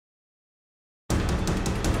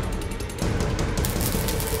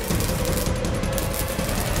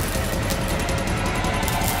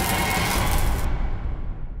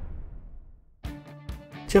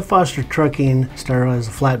Jeff Foster Trucking started as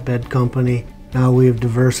a flatbed company. Now we've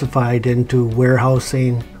diversified into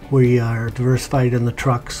warehousing. We are diversified in the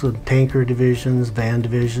trucks with tanker divisions, van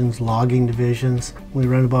divisions, logging divisions. We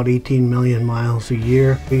run about 18 million miles a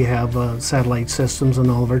year. We have satellite systems in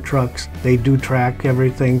all of our trucks. They do track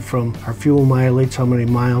everything from our fuel mileage, how many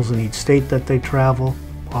miles in each state that they travel.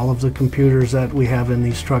 All of the computers that we have in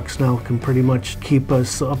these trucks now can pretty much keep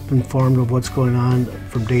us up informed of what's going on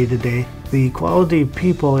from day to day. The quality of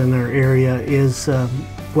people in our area is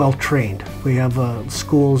well trained. We have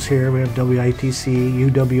schools here, we have WITC,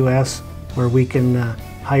 UWS, where we can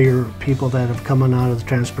hire people that have come on out of the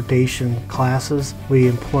transportation classes. We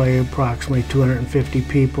employ approximately 250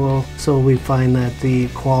 people, so we find that the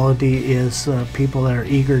quality is people that are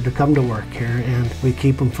eager to come to work here, and we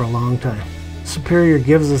keep them for a long time. Superior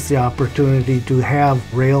gives us the opportunity to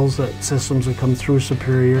have rails systems that come through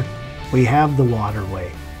Superior. We have the waterway.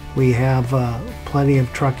 We have plenty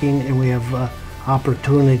of trucking, and we have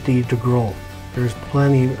opportunity to grow. There's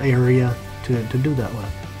plenty of area to do that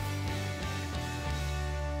with.